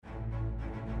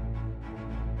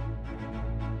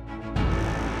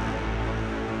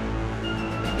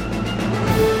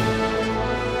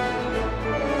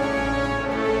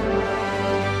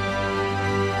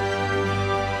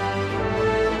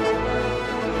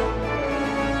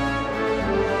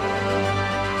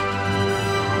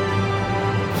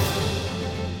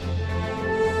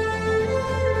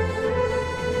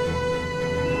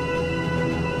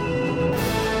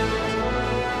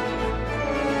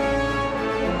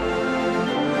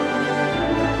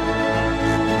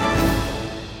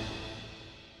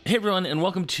Hey everyone, and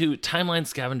welcome to Timeline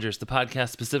Scavengers, the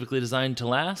podcast specifically designed to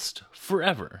last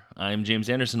forever. I'm James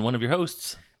Anderson, one of your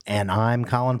hosts. And I'm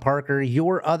Colin Parker,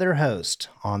 your other host.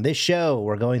 On this show,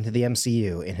 we're going through the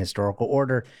MCU in historical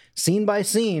order, scene by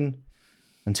scene,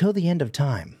 until the end of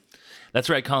time. That's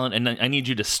right, Colin, and I need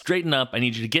you to straighten up. I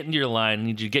need you to get into your line. I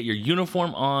need you to get your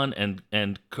uniform on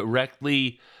and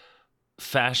correctly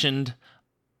fashioned.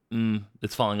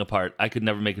 It's falling apart. I could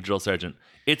never make a drill sergeant.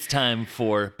 It's time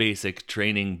for basic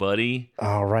training, buddy.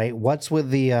 All right, what's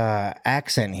with the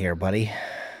accent here, buddy?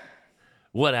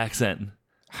 What accent?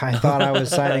 I thought I was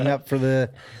signing up for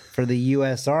the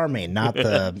U.S. Army, not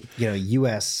the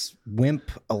U.S.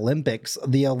 Wimp Olympics,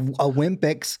 the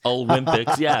Olympics.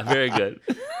 Olympics, yeah, very good.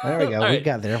 There we go. All We right.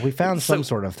 got there. We found some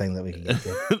sort of thing that we can get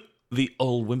to. The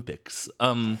Olympics,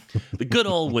 the good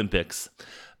Olympics.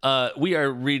 We are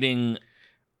reading.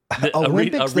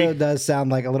 Olympics though does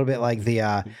sound like a little bit like the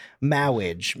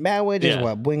Mowage. Mowage is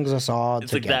what brings us all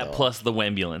It's together. like that plus the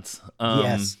Wambulance.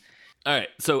 Yes. All right,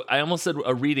 so I almost said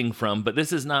a reading from, but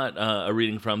this is not a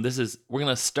reading from. We're going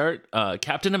to start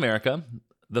Captain America,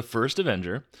 the first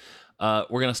Avenger. We're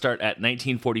going to start at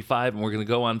 1945, and we're going to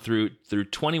go on through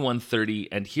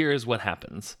 2130, and here's what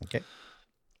happens. Okay.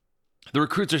 The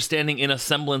recruits are standing in a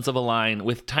semblance of a line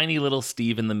with tiny little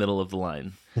Steve in the middle of the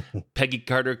line. Peggy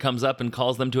Carter comes up and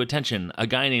calls them to attention. A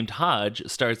guy named Hodge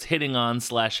starts hitting on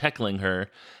 / heckling her,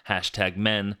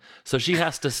 #men. So she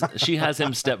has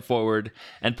him step forward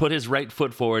and put his right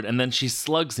foot forward, and then she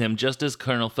slugs him just as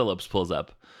Colonel Phillips pulls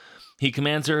up. He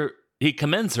commends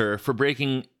her for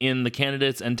breaking in the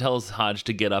candidates and tells Hodge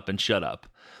to get up and shut up.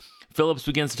 Phillips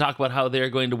begins to talk about how they are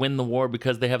going to win the war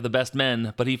because they have the best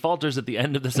men, but he falters at the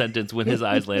end of the sentence when his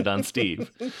eyes land on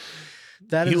Steve. Sorry.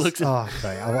 Let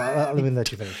me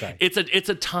let you finish. Sorry. It's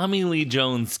a Tommy Lee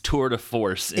Jones tour de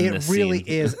force in this scene. It really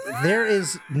is. There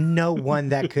is no one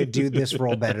that could do this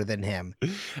role better than him.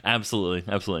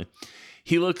 Absolutely.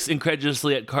 He looks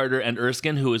incredulously at Carter and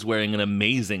Erskine, who is wearing an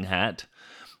amazing hat.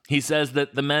 He says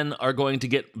that the men are going to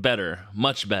get better,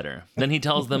 much better. Then he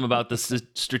tells them about the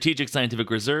Strategic Scientific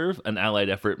Reserve, an allied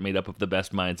effort made up of the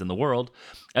best minds in the world,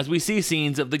 as we see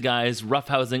scenes of the guys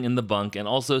roughhousing in the bunk and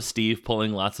also Steve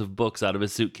pulling lots of books out of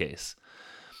his suitcase.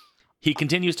 He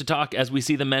continues to talk as we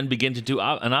see the men begin to do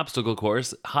an obstacle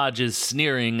course. Hodge is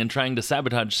sneering and trying to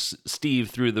sabotage Steve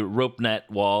through the rope net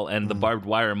wall and the barbed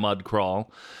wire mud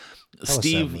crawl. That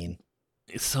was so mean.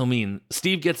 It's so mean.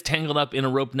 Steve gets tangled up in a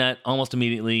rope net almost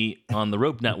immediately on the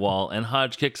rope net wall, and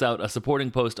Hodge kicks out a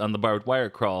supporting post on the barbed wire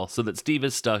crawl so that Steve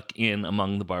is stuck in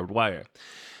among the barbed wire.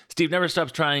 Steve never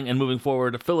stops trying and moving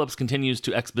forward. Phillips continues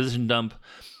to exposition dump.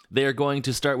 They are going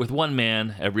to start with one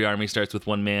man. Every army starts with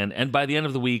one man, and by the end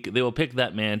of the week, they will pick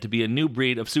that man to be a new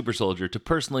breed of super soldier to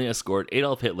personally escort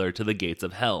Adolf Hitler to the gates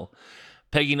of hell.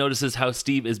 Peggy notices how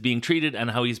Steve is being treated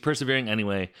and how he's persevering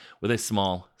anyway, with a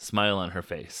small smile on her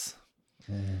face.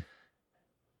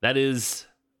 That is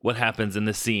what happens in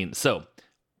this scene. So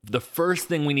the first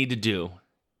thing we need to do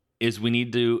is we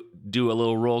need to do a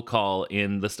little roll call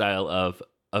in the style of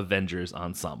Avengers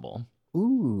Ensemble.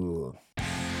 Ooh.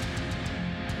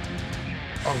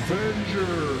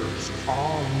 Avengers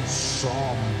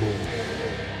Ensemble.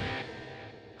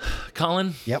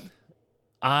 Colin? Yep.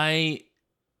 Let's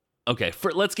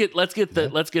get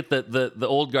the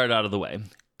old guard out of the way.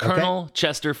 Colonel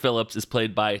Chester Phillips is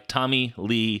played by Tommy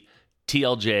Lee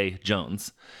TLJ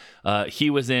Jones. He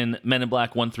was in Men in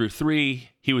Black 1 through 3.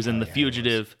 He was in The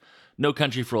Fugitive, No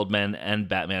Country for Old Men, and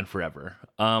Batman Forever.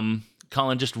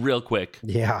 Colin, just real quick.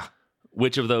 Yeah.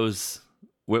 Which of those?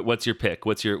 What's your pick?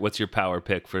 What's your power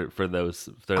pick for those?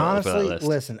 Honestly, for that list?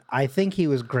 listen, I think he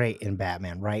was great in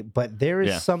Batman, right? But there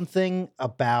is something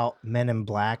about Men in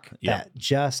Black that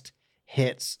just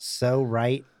hits so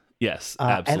right. Yes,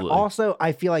 absolutely. And also,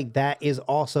 I feel like that is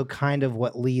also kind of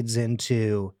what leads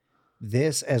into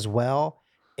this as well.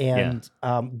 And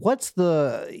I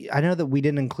know that we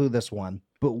didn't include this one,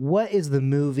 but what is the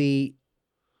movie?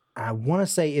 I want to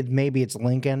say maybe it's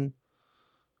Lincoln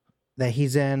that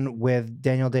he's in with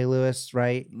Daniel Day-Lewis,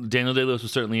 right? Daniel Day-Lewis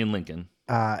was certainly in Lincoln.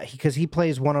 Because he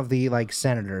plays one of the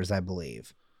senators, I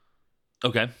believe.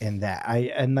 Okay. In that,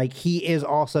 he is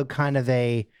also kind of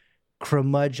a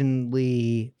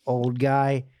curmudgeonly old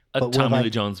guy, but Tommy Lee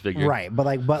Jones figure, right? But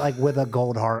with a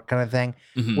gold heart kind of thing,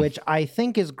 which I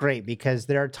think is great because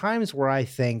there are times where I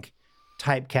think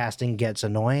typecasting gets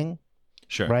annoying,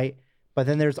 sure, right? But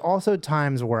then there's also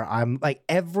times where I'm like,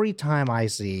 every time I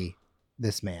see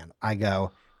this man, I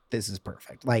go, "This is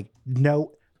perfect." Like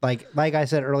I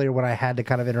said earlier when I had to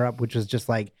kind of interrupt, which was just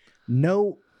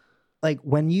no. Like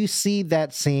when you see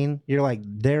that scene, you're like,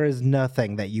 there is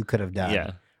nothing that you could have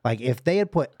done Like if they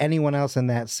had put anyone else in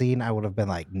that scene, I would have been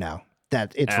like, no,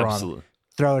 it's wrong.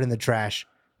 Throw it in the trash.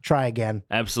 Try again.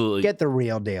 Absolutely. Get the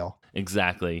real deal.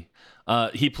 Exactly.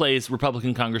 He plays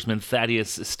Republican Congressman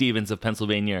Thaddeus Stevens of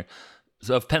Pennsylvania,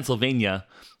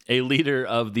 a leader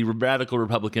of the radical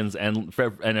Republicans and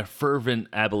a fervent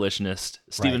abolitionist.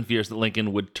 Stephen fears that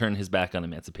Lincoln would turn his back on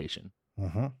emancipation,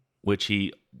 which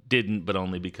he didn't, but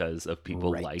only because of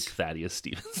people like Thaddeus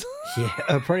Stevens.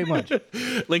 Yeah, pretty much.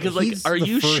 Lincoln's like, are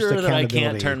you sure that I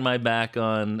can't turn my back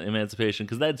on emancipation?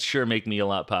 Because that'd sure make me a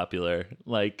lot popular.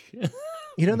 Like...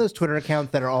 You know those Twitter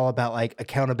accounts that are all about like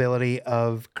accountability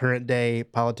of current day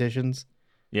politicians?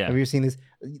 Yeah. Have you seen these?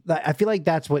 I feel like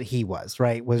that's what he was,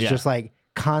 right? Was just like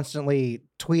constantly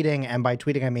tweeting. And by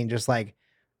tweeting, I mean just like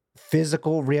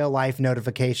physical real life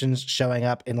notifications showing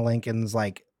up in Lincoln's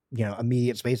like,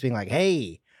 immediate space being like,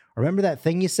 hey, remember that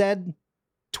thing you said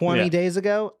 20 days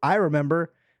ago? I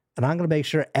remember. And I'm going to make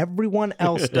sure everyone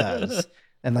else does.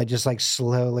 And like just like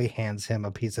slowly hands him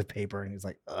a piece of paper. And he's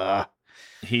like, ugh.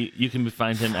 You can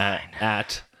find him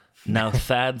at now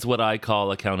Thad's what I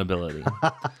call accountability.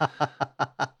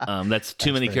 That's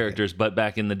too many characters, but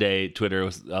back in the day, Twitter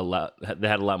was they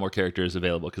had a lot more characters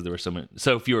available because there were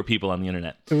so fewer people on the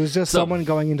internet. It was just someone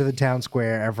going into the town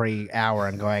square every hour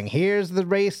and going, "Here's the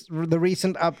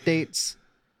recent updates."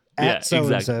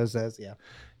 So says,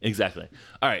 Exactly.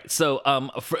 All right. So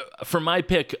for my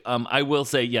pick, I will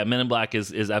say, Men in Black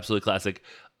is absolutely classic.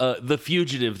 The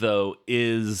Fugitive, though,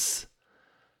 is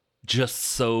just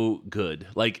so good.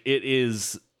 Like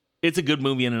it's a good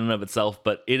movie in and of itself,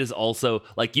 but it is also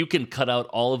like you can cut out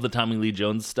all of the Tommy Lee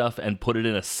Jones stuff and put it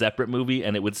in a separate movie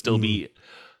and it would still be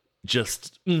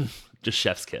just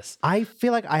chef's kiss. I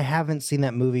feel like I haven't seen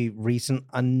that movie recent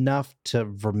enough to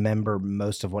remember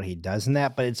most of what he does in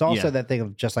that, but it's also that thing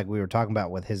of just like we were talking about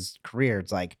with his career.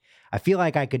 It's like, I feel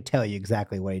like I could tell you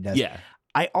exactly what he does. Yeah.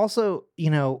 I also,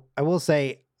 I will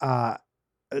say,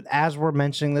 as we're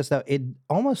mentioning this, though, it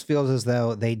almost feels as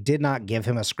though they did not give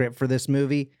him a script for this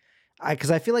movie. Because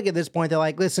I feel like at this point, they're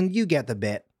like, listen, you get the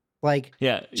bit. Like,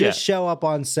 just show up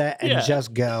on set and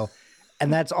just go.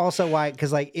 And that's also why,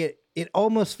 because like it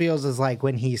almost feels as like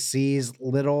when he sees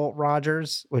Little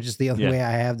Rogers, which is the only way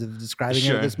I have of describing it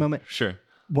at this moment. Sure.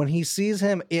 When he sees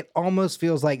him, it almost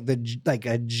feels like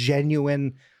a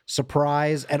genuine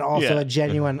surprise and also a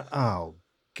genuine, oh,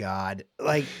 God,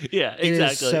 like exactly. It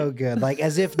is so good, like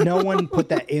as if no one put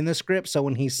that in the script. So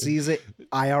when he sees it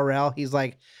IRL, he's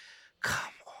like, "Come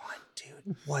on,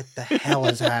 dude, what the hell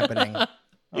is happening?"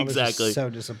 Exactly, so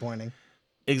disappointing.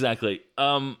 Exactly.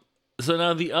 So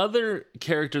now the other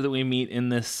character that we meet in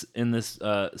this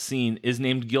scene is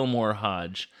named Gilmore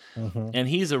Hodge, and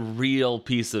he's a real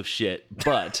piece of shit.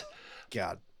 But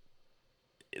God,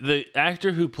 the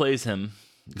actor who plays him,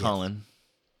 Colin.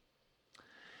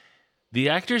 The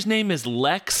actor's name is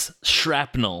Lex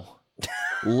Shrapnel.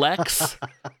 Lex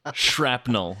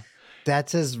Shrapnel.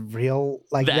 That's his real,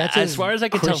 like, that's his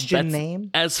Christian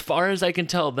name? As far as I can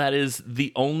tell, that is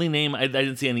the only name. I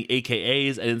didn't see any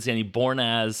AKAs. I didn't see any born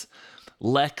as.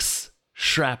 Lex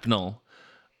Shrapnel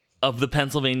of the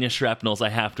Pennsylvania Shrapnels, I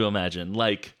have to imagine.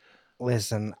 Like,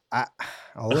 listen.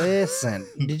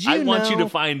 Did you I want you to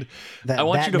find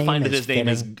that his name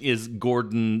is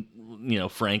Gordon,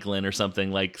 Franklin or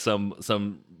something, like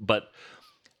but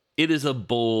it is a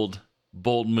bold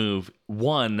move.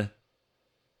 One,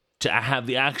 to have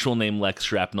the actual name Lex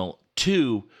Shrapnel.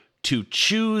 Two, to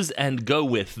choose and go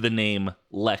with the name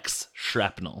Lex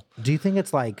Shrapnel. Do you think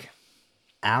it's like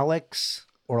Alex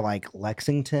or like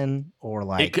Lexington or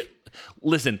like...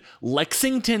 Listen,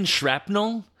 Lexington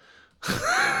Shrapnel...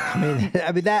 I mean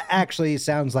that actually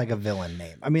sounds like a villain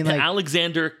name. I mean, like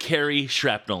Alexander Carey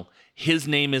Shrapnel. His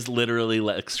name is literally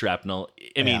Lex Shrapnel.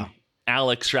 I mean,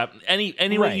 Alex Shrapnel.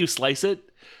 Any way you slice it.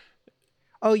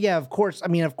 Oh yeah, of course. I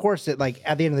mean, of course. It like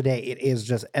at the end of the day, it is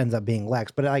just ends up being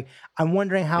Lex. But like, I'm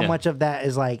wondering how much of that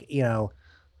is like, did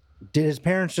his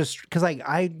parents just? Because like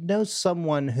I know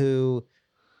someone who,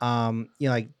 I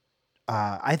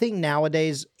think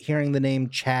nowadays hearing the name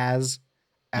Chaz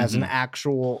as an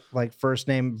actual like first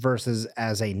name versus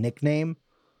as a nickname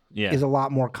is a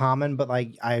lot more common. But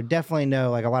like I definitely know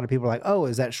like a lot of people are like, oh,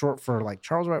 is that short for like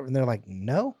Charles? And they're like,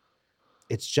 no,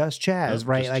 it's just Chaz,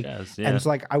 right? Just like, Chaz, and it's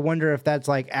like I wonder if that's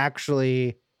like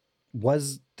actually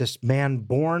was this man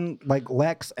born like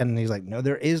Lex, and he's like, no,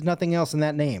 there is nothing else in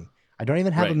that name. I don't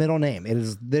even have a middle name. It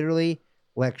is literally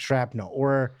Lex Shrapnel.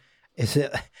 Or is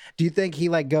it? Do you think he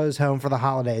like goes home for the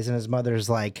holidays and his mother's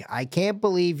like, I can't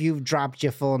believe you've dropped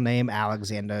your full name,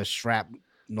 Alexander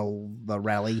Shrapnel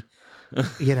Larelli?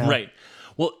 Right.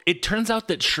 Well, it turns out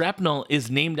that shrapnel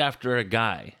is named after a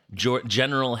guy,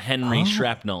 General Henry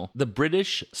Shrapnel, the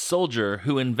British soldier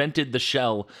who invented the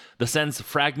shell, the sense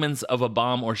fragments of a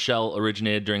bomb or shell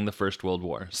originated during the First World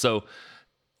War. So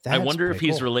I wonder if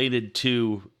he's related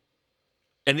to,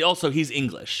 and also he's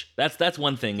English. That's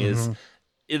one thing is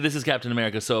this is Captain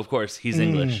America, so of course he's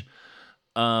English.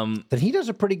 Then he does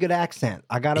a pretty good accent.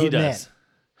 I got to admit. Does.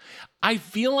 I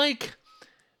feel like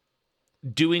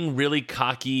doing really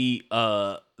cocky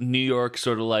New York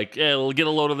sort of like, we'll get a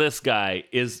load of this guy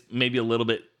is maybe a little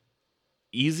bit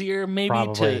easier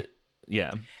Probably.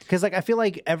 Yeah. Because like I feel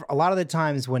like a lot of the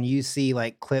times when you see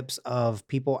like clips of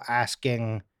people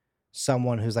asking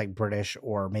someone who's like British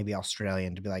or maybe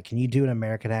Australian to be like, can you do an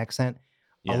American accent?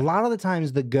 Yeah. A lot of the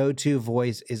times the go-to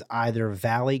voice is either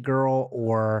Valley Girl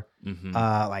or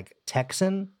like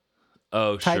Texan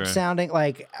type sounding,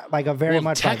 like a very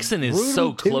much Texan like, is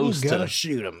so close gonna to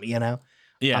shoot him, you know.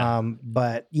 Yeah.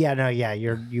 But you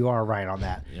are right on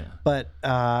that. Yeah. But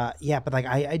but like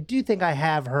I do think I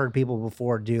have heard people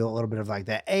before do a little bit of like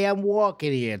that, hey, I'm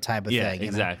walking here type of thing.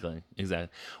 Exactly.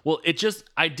 Well,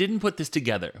 I didn't put this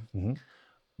together.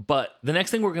 But the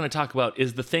next thing we're going to talk about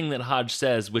is the thing that Hodge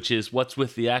says, which is, what's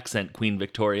with the accent, Queen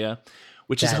Victoria,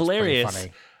 which is hilarious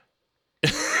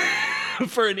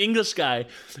for an English guy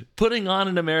putting on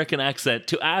an American accent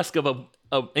to ask of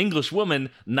a English woman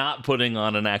not putting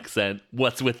on an accent,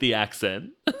 what's with the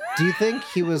accent? Do you think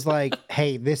he was like,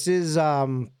 hey, this is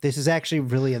actually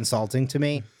really insulting to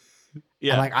me?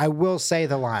 Yeah. And like, I will say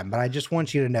the line, but I just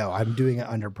want you to know I'm doing it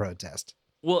under protest.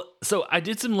 Well, so I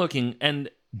did some looking,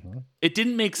 and it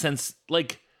didn't make sense,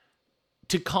 like,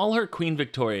 to call her Queen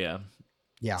Victoria.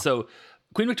 Yeah. So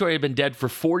Queen Victoria had been dead for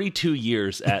 42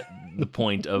 years at the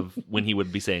point of when he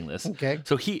would be saying this. Okay.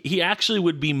 So he actually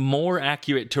would be more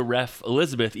accurate to ref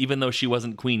Elizabeth, even though she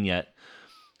wasn't queen yet.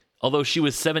 Although she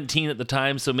was 17 at the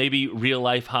time, so maybe real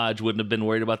life Hodge wouldn't have been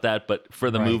worried about that. But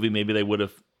for the movie, maybe they would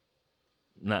have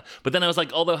not. But then I was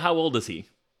like, although how old is he?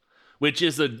 Which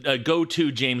is a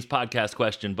go-to James podcast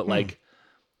question. But like,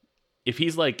 if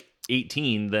he's like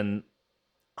 18, then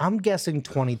I'm guessing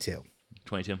 22.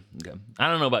 22. Okay. I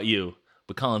don't know about you,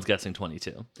 but Colin's guessing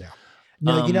 22. Yeah.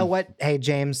 No, you know what? Hey,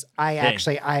 James, I'd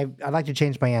like to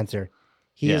change my answer.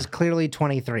 He is clearly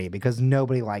 23 because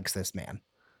nobody likes this man.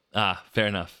 Ah, fair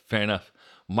enough.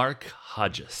 Mark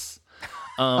Hodges.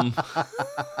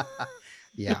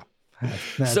 Yeah.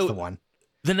 That's So- the one.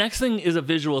 The next thing is a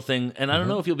visual thing, and I don't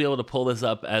know if you'll be able to pull this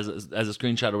up as a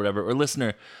screenshot or whatever, or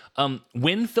listener.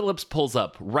 When Phillips pulls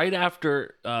up, right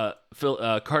after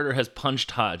Carter has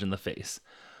punched Hodge in the face,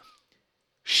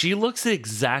 she looks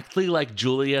exactly like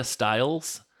Julia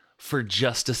Stiles for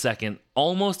just a second,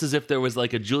 almost as if there was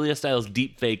like a Julia Stiles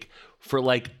deep fake for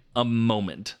like a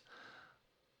moment.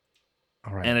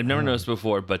 All right. And I've never noticed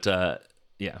before, but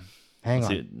yeah. Hang Let's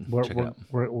on. see it. We're Check it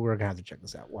out. going to have to check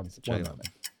this out. One Check it out. moment.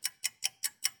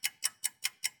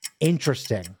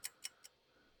 Interesting.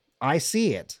 I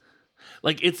see it.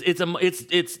 Like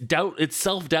it's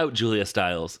self-doubt Julia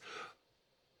Stiles.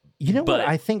 You know what But-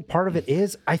 I think part of it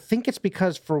is? I think it's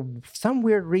because for some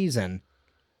weird reason,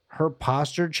 her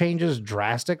posture changes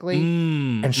drastically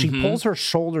and she pulls her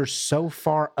shoulders so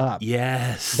far up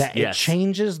Yes. that yes. it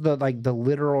changes the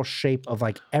literal shape of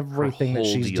like everything that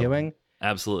whole she's deal. doing.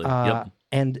 Absolutely. Yep.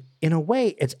 And in a way,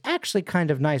 it's actually kind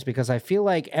of nice because I feel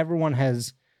like everyone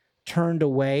turned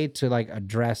away to like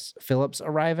address Phillips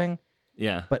arriving.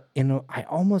 Yeah. But I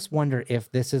almost wonder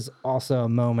if this is also a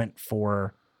moment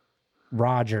for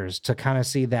Rogers to kind of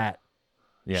see that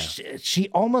Yeah. she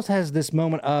almost has this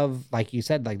moment of, like you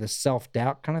said, like this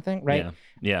self-doubt kind of thing, right?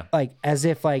 Yeah. Like as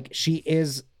if like she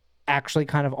is actually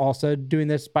kind of also doing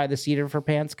this by the seat of her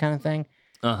pants kind of thing.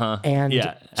 Uh-huh. And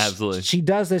yeah, absolutely. she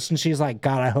does this and she's like,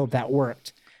 God, I hope that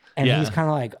worked. And Yeah. he's kind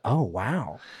of like, oh,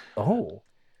 wow. Oh,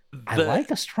 I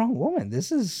like a strong woman.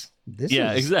 This is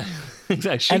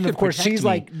exactly. She and could of course protect she's me.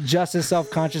 like just as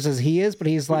self-conscious as he is, but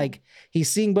he's like, he's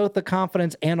seeing both the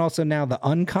confidence and also now the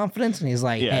unconfidence. And he's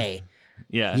like, Yeah. hey,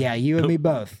 yeah. you and me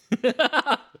both.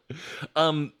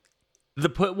 The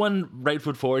put one right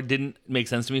foot forward didn't make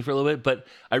sense to me for a little bit, but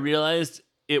I realized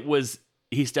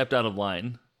he stepped out of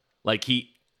line. Like he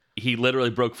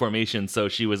literally broke formation, so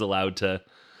she was allowed to.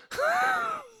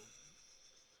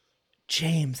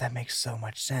 James, that makes so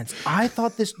much sense. I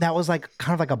thought that was like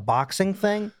kind of like a boxing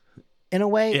thing in a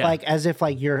way, Yeah. like as if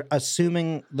like you're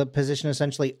assuming the position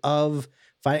essentially of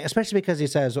fighting, especially because he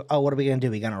says, oh, what are we going to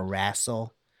do? We going to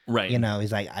wrestle? Right. You know,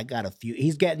 he's like, I got a few.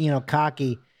 He's getting,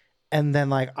 cocky. And then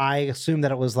like, I assumed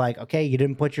that it was like, okay, you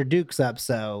didn't put your dukes up.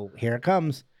 So here it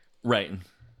comes. Right.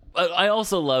 I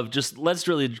also love, just let's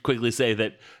really quickly say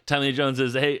that Tommy Lee Jones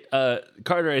says, hey,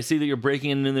 Carter, I see that you're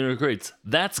breaking into the recruits.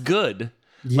 That's good.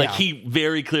 Yeah. Like, he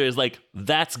very clear is like,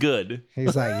 that's good.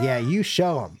 He's like, yeah, you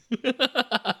show him.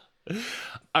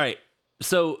 All right.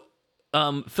 So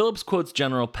Phillips quotes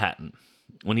General Patton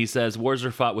when he says, wars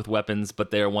are fought with weapons,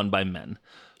 but they are won by men.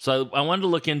 So I wanted to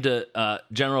look into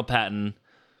General Patton,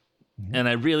 and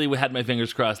I really had my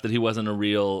fingers crossed that he wasn't a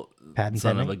real Patton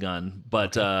son Penning? of a gun.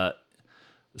 But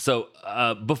so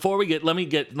before we let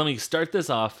me start this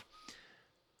off.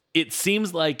 It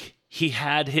seems like he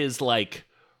had his like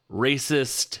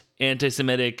racist,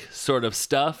 anti-Semitic sort of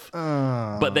stuff,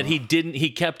 but that he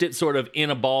kept it sort of in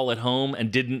a ball at home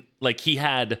and didn't, like, he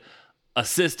had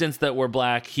assistants that were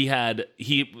black.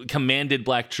 He commanded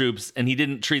black troops and he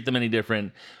didn't treat them any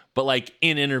different. But like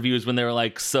in interviews when they were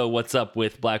like, so what's up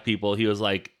with black people? He was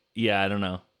like, yeah, I don't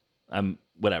know. I'm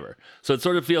whatever. So it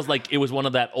sort of feels like it was one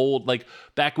of that old, like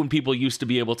back when people used to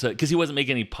be able to, because he wasn't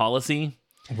making any policy.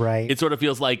 Right. It sort of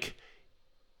feels like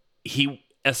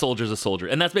a soldier's a soldier.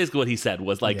 And that's basically what he said,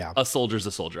 was like, a soldier's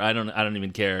a soldier. I don't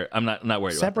even care. I'm not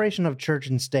worried about separation of church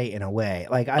and state in a way.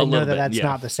 Like, I know little that bit, that's yeah.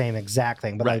 not the same exact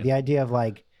thing, but Right. like the idea of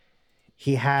like,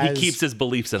 he keeps his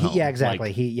beliefs at home. Yeah, exactly.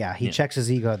 Like, he checks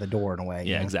his ego at the door in a way. yeah,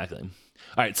 you know? exactly. All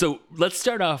right, so let's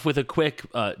start off with a quick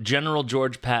General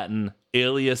George Patton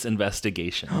alias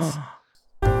investigations.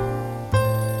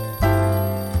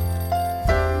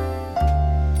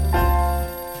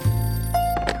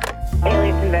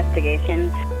 Alias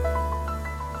investigations.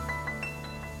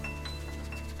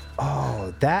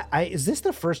 Oh, is this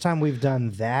the first time we've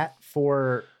done that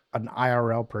for an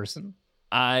IRL person?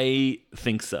 I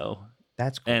think so.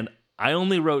 That's cool. And I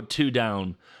only wrote 2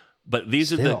 down, but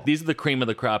these are the cream of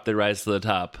the crop that rise to the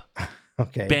top.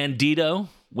 Okay. Bandito,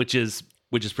 which is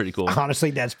pretty cool.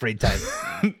 Honestly, that's pretty tight.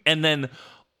 And then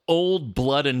Old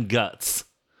Blood and Guts,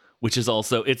 which is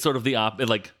also, it's sort of the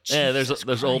like,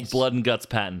 there's Old Blood and Guts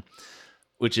Patton,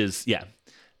 which is, yeah,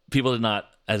 people did not,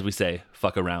 as we say,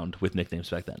 fuck around with nicknames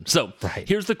back then. So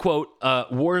Here's the quote: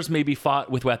 wars may be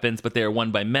fought with weapons, but they are won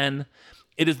by men.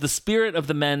 It is the spirit of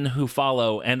the men who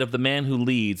follow and of the man who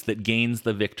leads that gains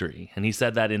the victory. And he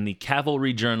said that in the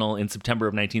Cavalry Journal in September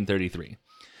of 1933.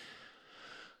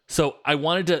 So I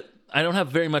don't have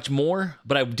very much more,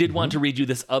 but I did want to read you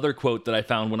this other quote that I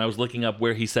found when I was looking up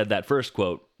where he said that first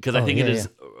quote, because I think it is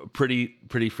pretty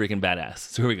freaking badass.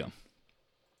 So here we go.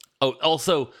 Oh,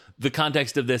 also, the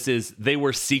context of this is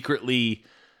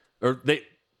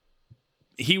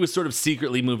he was sort of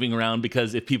secretly moving around,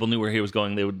 because if people knew where he was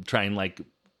going, they would try and like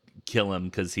kill him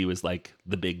because he was like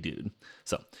the big dude.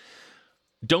 So,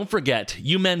 don't forget,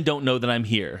 you men don't know that I'm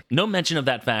here. No mention of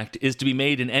that fact is to be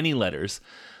made in any letters.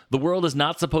 The world is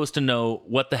not supposed to know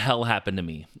what the hell happened to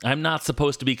me. I'm not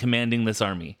supposed to be commanding this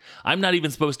army. I'm not even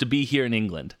supposed to be here in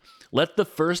England. Let the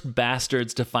first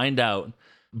bastards to find out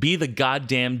be the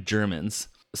goddamn Germans.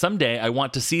 Someday I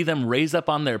want to see them raise up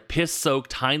on their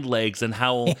piss-soaked hind legs and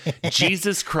howl,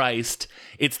 Jesus Christ,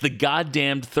 it's the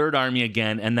goddamned Third Army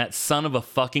again and that son of a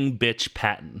fucking bitch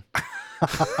Patton.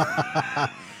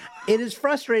 It is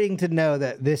frustrating to know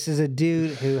that this is a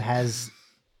dude who has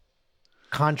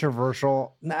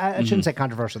controversial, I shouldn't say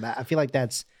controversial, I feel like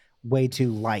that's way too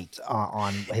light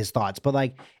on his thoughts, but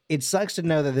like, it sucks to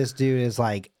know that this dude is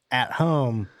like at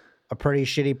home a pretty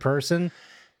shitty person,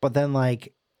 but then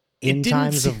like in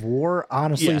times of war,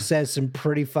 honestly says some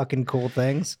pretty fucking cool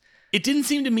things. It didn't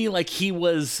seem to me like he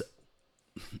was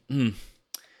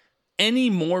any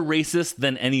more racist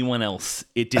than anyone else.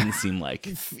 It didn't seem like.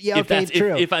 Yeah, okay,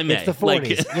 true. If I may. It's the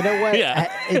 40s. Like, you know what?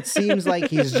 Yeah. It seems like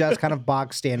he's just kind of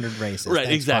box standard racist. Right,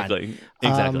 That's exactly.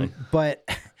 fine. Exactly. But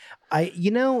I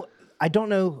don't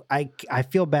know. I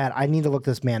feel bad. I need to look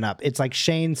this man up. It's like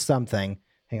Shane something.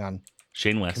 Hang on.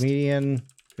 Shane West. Comedian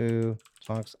who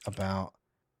talks about,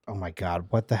 oh my God,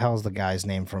 what the hell is the guy's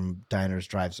name from Diners,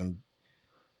 Drives, and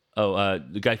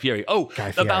Guy Fieri. Oh,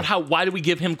 Guy Fieri. About why do we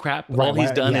give him crap? Right, All he's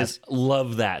why- done yes. is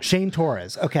love that. Shane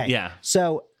Torres. Okay. Yeah.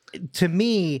 So to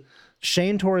me,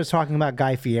 Shane Torres talking about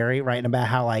Guy Fieri, right? And about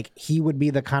how like he would be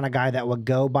the kind of guy that would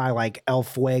go by like El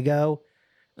Fuego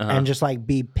and just like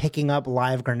be picking up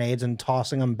live grenades and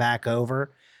tossing them back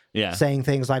over. Yeah. Saying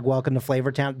things like "Welcome to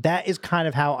Flavortown." That is kind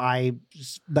of how I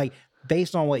like,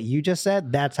 based on what you just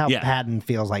said. That's how Patton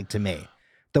feels like to me.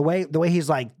 The way he's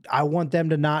like, I want them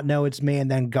to not know it's me, and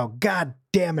then go, God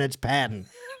damn it, it's Patton.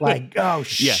 Like, oh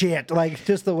shit! Like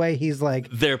just the way he's like,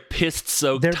 their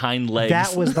piss-soaked hind legs.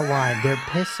 That was the line. Their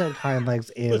piss-soaked hind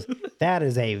legs is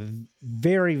a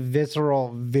very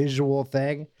visceral visual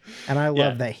thing. And I love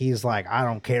Yeah. that he's like, I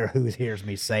don't care who hears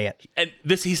me say it. And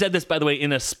he said this, by the way,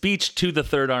 in a speech to the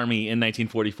Third Army in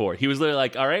 1944. He was literally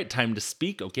like, all right, time to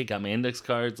speak. Okay, got my index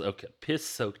cards. Okay,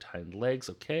 piss-soaked hind legs.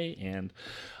 Okay, and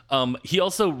he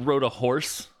also rode a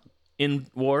horse in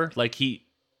war. Like he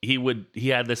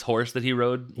had this horse that he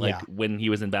rode when he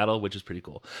was in battle, which is pretty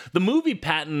cool. The movie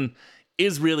Patton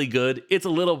is really good. It's a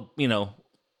little,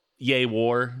 yay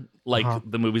war, like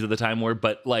the movies of the time were,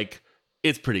 but like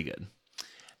it's pretty good.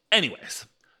 Anyways,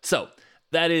 so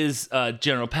that is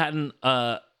General Patton.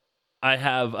 I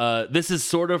have this is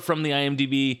sort of from the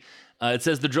IMDb. It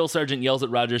says the drill sergeant yells at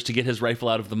Rogers to get his rifle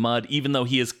out of the mud, even though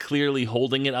he is clearly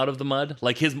holding it out of the mud.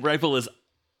 Like his rifle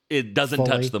doesn't Fully.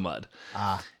 touch the mud.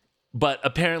 But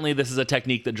apparently this is a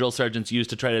technique that drill sergeants use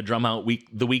to try to drum out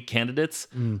the weak candidates.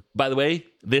 By the way,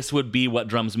 this would be what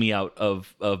drums me out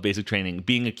of basic training.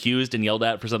 Being accused and yelled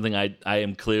at for something I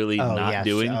am clearly not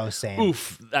doing. Oh, same.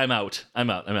 Oof, I'm out.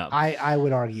 I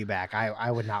would argue back. I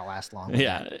would not last long. with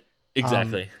Yeah, that.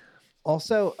 exactly.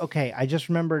 Also, okay, I just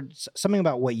remembered something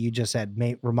about what you just said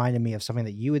reminded me of something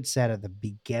that you had said at the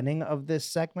beginning of this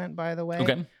segment, by the way.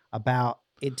 Okay. About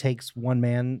it takes one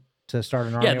man to start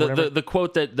an army. Yeah, or whatever. the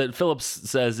quote that Phillips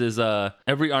says is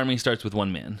every army starts with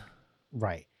one man.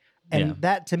 Right. And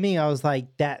that to me, I was like,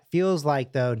 that feels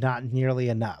like, though, not nearly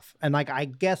enough. And like, I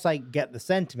guess I get the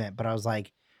sentiment, but I was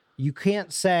like, you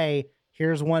can't say,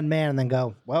 here's one man and then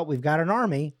go, well, we've got an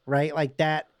army, right? Like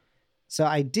that. So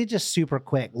I did just super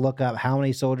quick look up how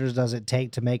many soldiers does it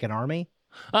take to make an army?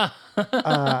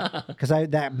 Because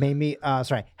that made me,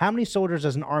 how many soldiers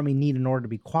does an army need in order to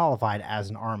be qualified as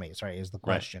an army? Sorry, is the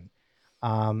question.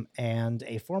 Right. And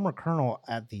a former colonel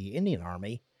at the Indian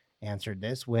Army answered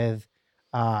this with,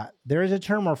 there is a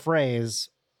term or phrase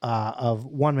of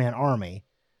one-man army.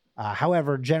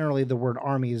 However, generally the word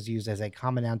army is used as a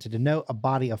common noun to denote a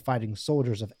body of fighting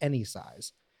soldiers of any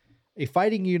size. A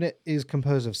fighting unit is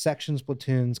composed of sections,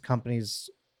 platoons, companies,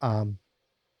 and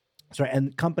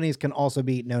companies can also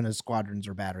be known as squadrons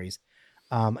or batteries.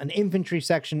 An infantry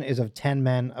section is of 10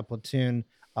 men, a platoon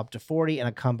up to 40, and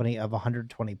a company of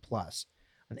 120 plus.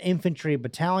 An infantry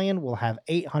battalion will have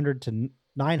 800 to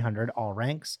 900, all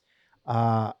ranks.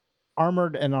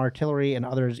 Armored and artillery and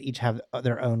others each have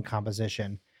their own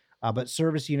composition, but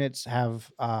service units have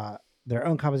their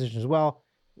own composition as well,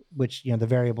 which the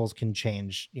variables can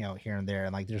change here and there,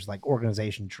 and like there's like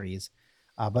organization trees.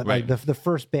 But right. like the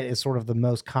first bit is sort of the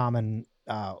most common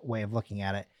way of looking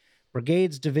at it.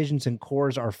 Brigades, divisions, and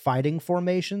corps are fighting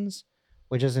formations,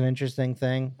 which is an interesting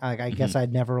thing. I guess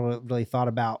I'd never really thought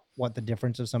about what the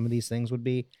difference of some of these things would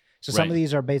be. So some of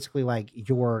these are basically like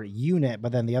your unit,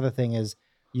 but then the other thing is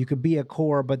you could be a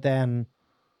corps, but then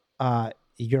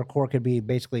your corps could be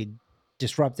basically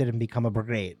disrupted and become a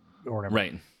brigade or whatever.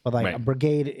 Right. But like a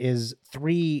brigade is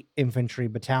 3 infantry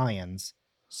battalions.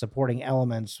 Supporting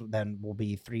elements then will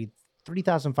be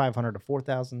 3,500 to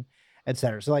 4,000,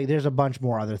 etc. So like there's a bunch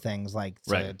more other things like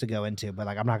to go into, but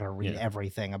like I'm not going to read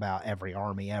everything about every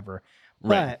army ever.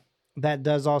 But that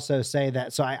does also say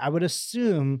that. So I would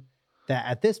assume that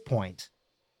at this point,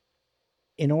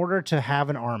 in order to have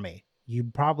an army, you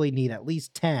probably need at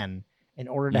least 10 in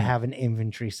order to have an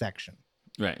infantry section.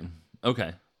 Right.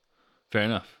 Okay. Fair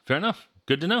enough.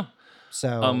 Good to know.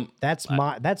 So that's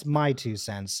my 2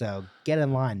 cents. So get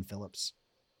in line, Phillips.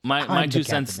 My 2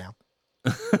 cents now.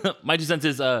 My 2 cents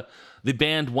is the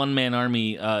band One Man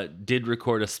Army did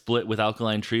record a split with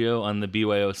Alkaline Trio on the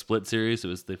BYO Split series. It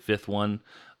was the 5th one.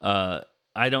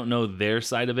 I don't know their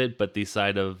side of it, but the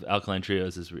side of Alkaline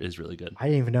Trios is really good. I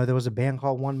didn't even know there was a band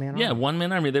called One Man Army. Yeah, One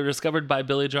Man Army. They were discovered by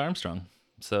Billy Joe Armstrong.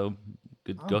 So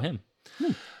good, go him.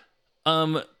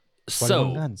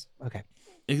 So guns. Okay.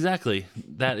 Exactly.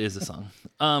 That is a song.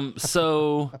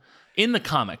 So in the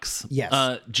comics,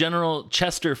 yes. General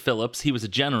Chester Phillips, he was a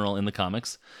general in the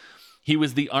comics. He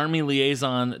was the Army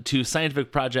liaison to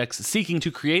scientific projects seeking to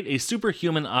create a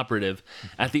superhuman operative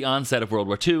at the onset of World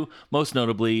War II, most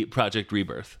notably Project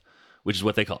Rebirth, which is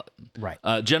what they call it. Right.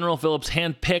 General Phillips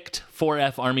handpicked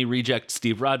 4F Army reject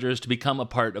Steve Rogers to become a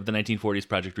part of the 1940s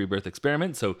Project Rebirth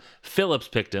experiment, so Phillips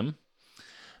picked him.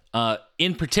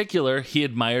 In particular, he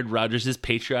admired Rogers'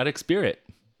 patriotic spirit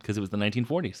because it was the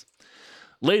 1940s.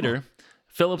 Later,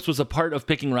 Phillips was a part of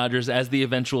picking Rogers as the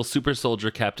eventual super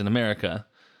soldier Captain America.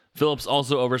 Phillips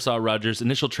also oversaw Rogers'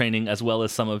 initial training as well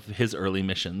as some of his early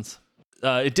missions.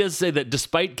 It does say that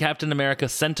despite Captain America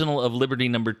Sentinel of Liberty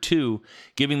number 2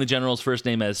 giving the general's first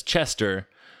name as Chester,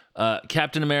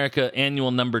 Captain America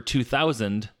Annual number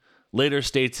 2000 later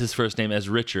states his first name as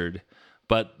Richard,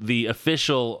 but the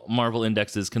official Marvel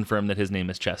indexes confirm that his name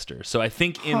is Chester. So I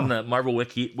think in the Marvel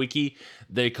wiki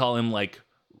they call him like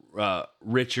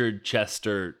Richard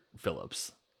Chester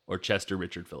Phillips or Chester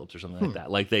Richard Phillips or something like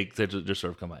that. Like they just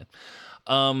sort of combine.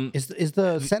 Is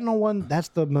the Sentinel one? That's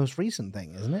the most recent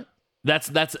thing, isn't it? That's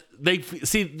they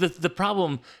see the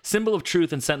problem. Symbol of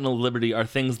Truth and Sentinel of Liberty are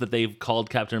things that they've called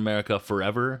Captain America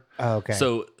forever. Oh, okay.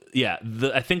 So yeah,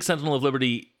 I think Sentinel of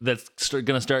Liberty that's going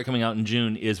to start coming out in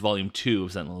June is Volume 2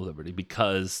 of Sentinel of Liberty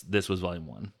because this was Volume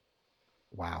 1.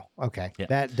 Wow. Okay. Yeah.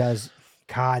 That does.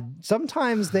 God,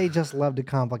 sometimes they just love to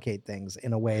complicate things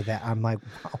in a way that I'm like,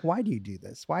 why do you do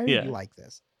this? Why are you like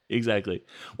this? Exactly.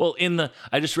 Well,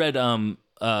 I just read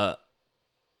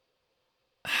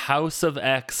House of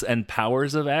X and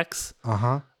Powers of X.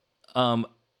 And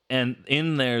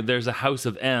in there's a House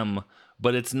of M,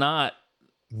 but it's not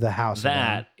the house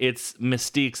that. of M. It's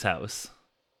Mystique's house.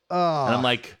 Oh. And I'm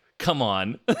like, come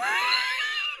on. Do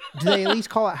they at least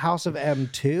call it House of M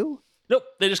too? Nope,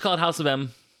 they just call it House of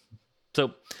M.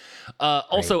 So,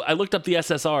 also, I looked up the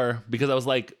SSR because I was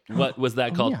like, what was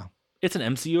that called? Yeah. It's an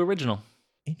MCU original.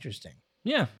 Interesting.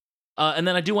 Yeah. And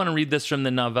then I do want to read this from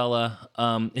the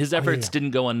novella. His efforts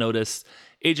didn't go unnoticed.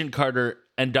 Agent Carter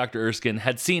and Dr. Erskine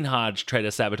had seen Hodge try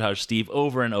to sabotage Steve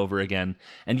over and over again,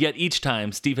 and yet each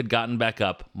time Steve had gotten back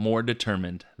up more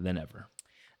determined than ever.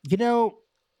 You know,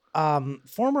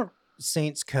 former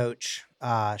Saints coach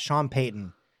Sean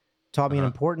Payton taught me an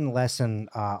important lesson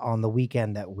on the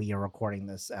weekend that we are recording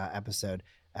this episode.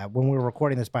 When we're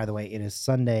recording this, by the way, it is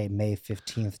Sunday, May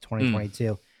 15th,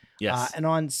 2022. Yes. And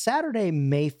on Saturday,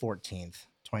 May 14th,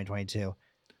 2022,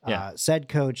 said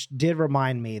coach did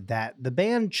remind me that the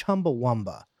band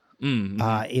Chumbawamba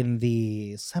in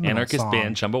the seminal anarchist song,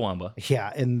 band Chumbawamba.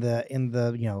 Yeah, in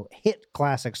the hit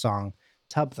classic song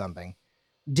Tub Thumping,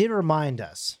 did remind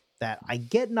us that I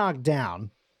get knocked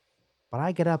down, but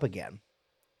I get up again.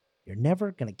 You're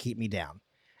never going to keep me down.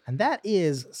 And that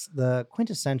is the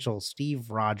quintessential Steve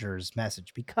Rogers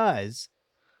message because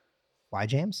why,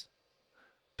 James?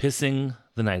 Pissing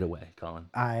the night away, Colin.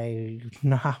 I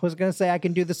was going to say I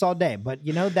can do this all day, but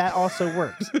that also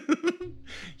works.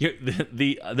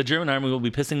 The German army will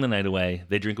be pissing the night away.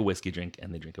 They drink a whiskey drink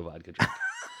and they drink a vodka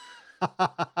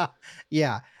drink.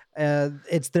 Yeah.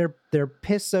 It's their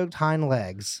piss-soaked hind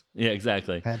legs. Yeah,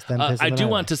 exactly. That's them I do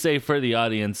want to to say for the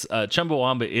audience,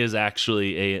 Chumbawamba is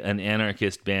actually an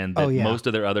anarchist band that most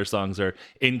of their other songs are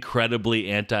incredibly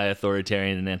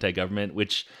anti-authoritarian and anti-government,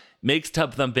 which makes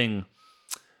Tub Thumping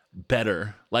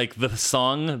better. Like the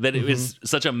song that it was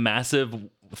such a massive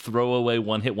throwaway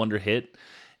one-hit wonder hit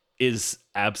is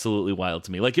absolutely wild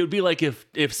to me. Like it would be like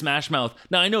if Smash Mouth,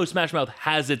 now I know Smash Mouth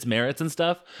has its merits and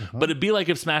stuff, but it'd be like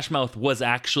if Smash Mouth was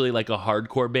actually like a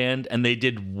hardcore band and they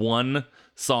did one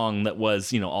song that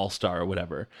was, all-star or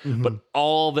whatever, but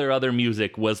all their other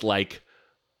music was like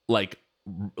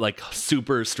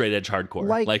super straight edge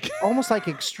hardcore. Like almost like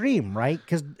Extreme, right?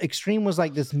 Because Extreme was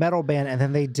like this metal band and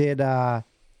then they did More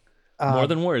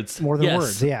Than Words. More Than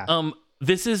Words, yeah.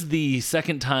 This is the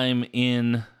second time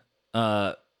in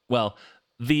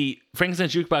the Frankenstein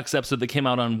Jukebox episode that came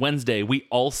out on Wednesday, we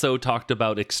also talked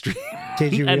about Extreme.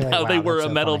 Did you and really? how Wow, they were that's a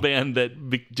so metal funny. band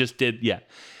that just did,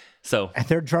 So And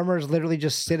their drummer is literally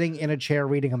just sitting in a chair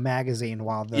reading a magazine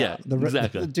while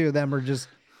the two of them are just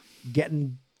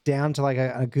getting down to like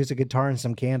an acoustic guitar and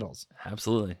some candles.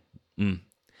 absolutely.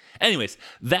 Anyways,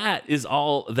 that is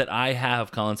all that I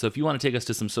have, Colin. So if you want to take us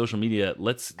to some social media,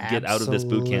 let's get out of this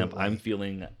boot camp. Absolutely. I'm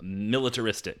feeling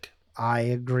militaristic. I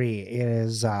agree. It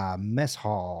is mess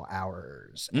hall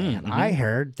hours. And I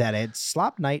heard that it's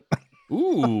slop night.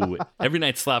 Ooh, every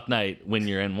night's slap night when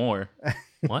you're in war.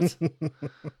 What?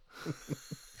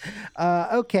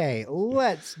 Okay,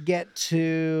 let's get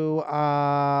to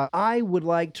I would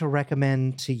like to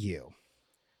recommend to you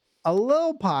a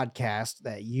little podcast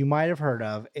that you might have heard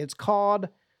of. It's called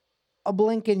A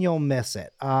Blink and You'll Miss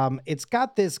It. It's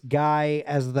got this guy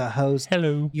as the host.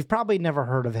 Hello. You've probably never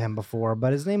heard of him before,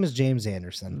 but his name is James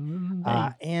Anderson.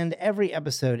 And every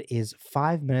episode is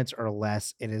 5 minutes or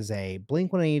less. It is a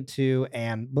Blink-182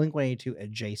 and Blink-182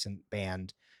 adjacent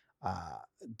band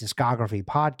discography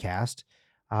podcast.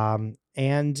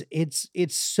 And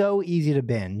it's so easy to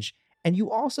binge. And you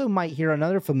also might hear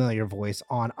another familiar voice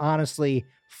on, honestly,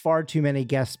 far too many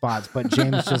guest spots, but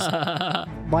James just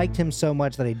liked him so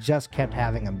much that he just kept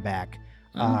having him back.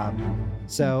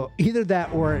 So either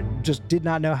that or just did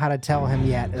not know how to tell him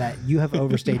yet that you have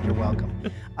overstayed your welcome.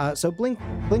 So Blink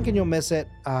and You'll Miss It,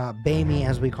 BAME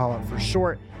as we call it for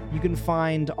short. You can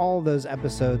find all those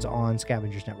episodes on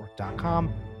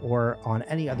scavengersnetwork.com or on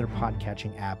any other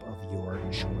podcatching app of your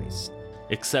choice.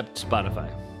 Except Spotify.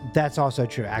 That's also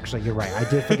true. Actually, you're right. I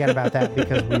did forget about that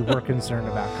because we were concerned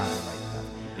about copyright stuff.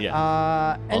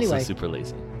 Yeah. Anyway, Also super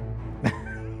lazy.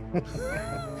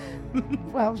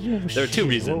 Well, There are two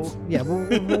reasons.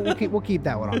 We'll keep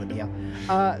that one on the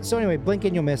DL. So anyway, blink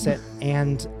and you'll miss it,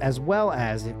 and as well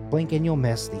as blink and you'll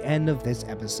miss the end of this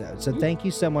episode. So thank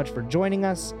you so much for joining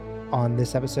us on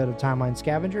this episode of Timeline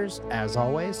Scavengers. As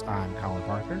always, I'm Colin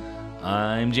Parker.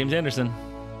 I'm James Anderson.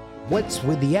 What's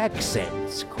with the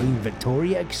accents? Queen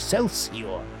Victoria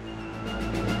Excelsior.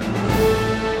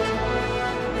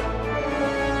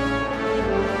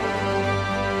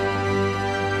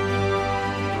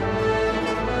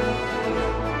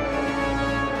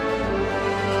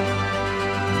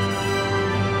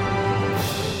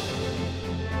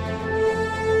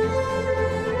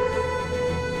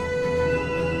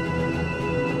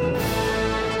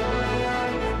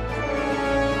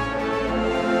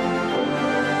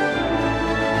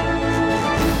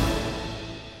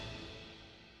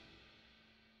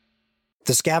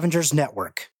 The Scavengers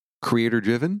Network.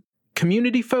 Creator-driven.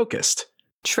 Community-focused.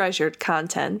 Treasured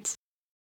content.